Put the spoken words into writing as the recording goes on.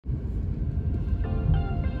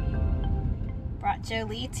got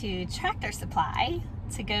Jolie to Tractor Supply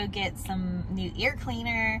to go get some new ear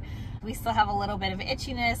cleaner. We still have a little bit of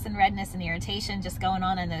itchiness and redness and irritation just going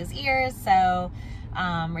on in those ears, so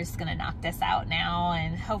we're just gonna knock this out now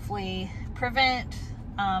and hopefully prevent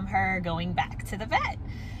her going back to the vet.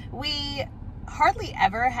 We hardly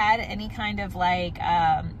ever had any kind of like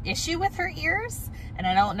issue with her ears, and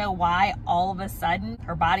I don't know why all of a sudden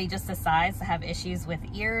her body just decides to have issues with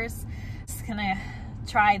ears. Just gonna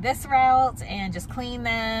try this route and just clean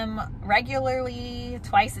them regularly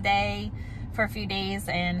twice a day for a few days,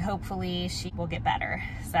 and hopefully she will get better.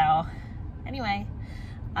 So anyway,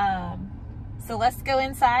 so let's go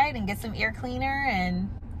inside and get some ear cleaner and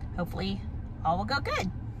hopefully all will go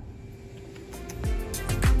good.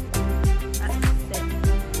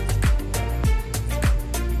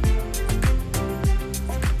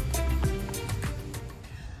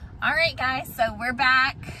 All right guys, so we're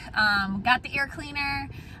back. Got the ear cleaner.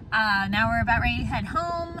 Now we're about ready to head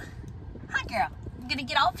home. Hi girl, I'm gonna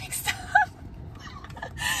get all fixed up.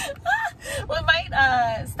 We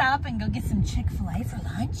might stop and go get some Chick-fil-A for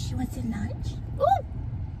lunch. You want some lunch? Ooh.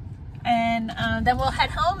 And then we'll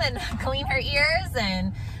head home and clean her ears,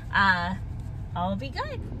 and all will be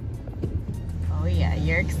good. Oh yeah,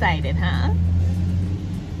 you're excited, huh?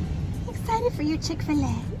 Excited for your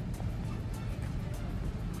Chick-fil-A?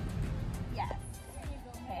 Yes.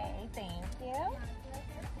 Okay, thank you.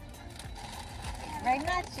 Very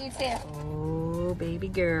much, you too. Oh, baby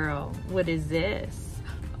girl, what is this?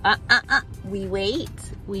 We wait.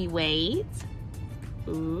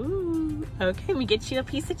 Ooh, okay, we get you a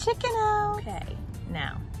piece of chicken out. Okay,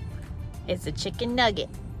 now, it's a chicken nugget.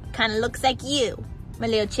 Kind of looks like you, my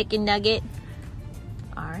little chicken nugget.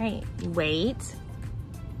 All right, wait.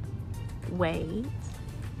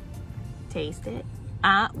 Taste it.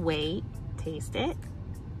 Wait, taste it.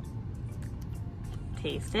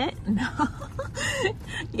 Taste it. No,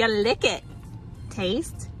 you gotta lick it.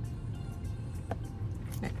 Taste.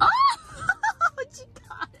 Oh, you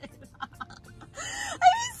got it. I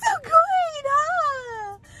mean, so good,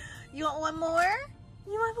 huh? You want one more?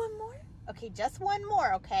 You want one more? Okay, just one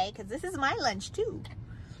more, okay? Because this is my lunch too.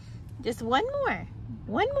 Just one more.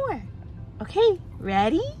 One more. Okay,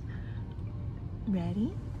 ready?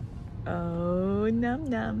 Ready? Oh, num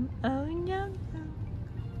num. Oh, num num.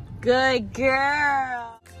 Good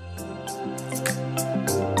girl.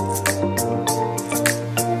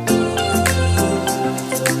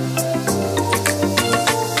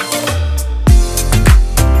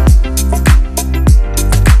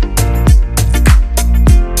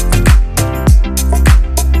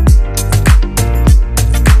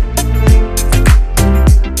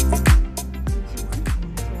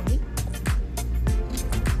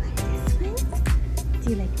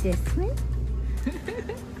 This one?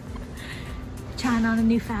 Trying on a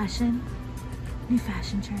new fashion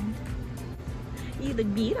trend. You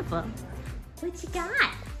look beautiful. What you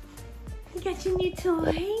got? You got your new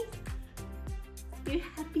toy? You're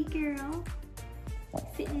happy girl.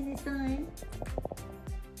 Sitting in the sun.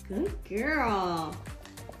 Good girl.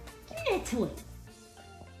 Give me that toy.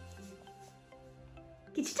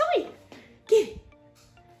 Get your toy. Give it.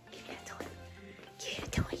 Give me that toy. Give me a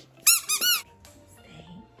toy.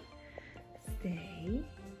 Stay.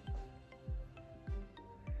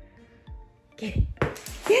 Get it.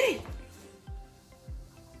 Get it.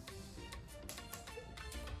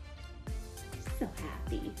 So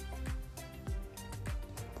happy.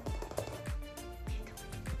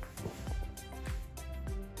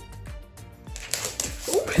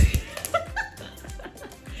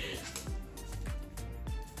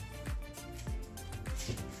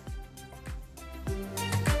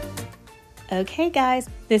 Okay guys,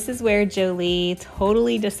 this is where Jolie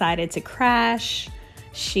totally decided to crash.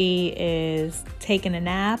 She is taking a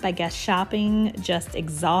nap. I guess shopping just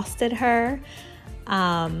exhausted her.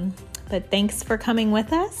 But thanks for coming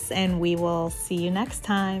with us, and we will see you next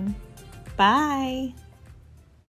time. Bye.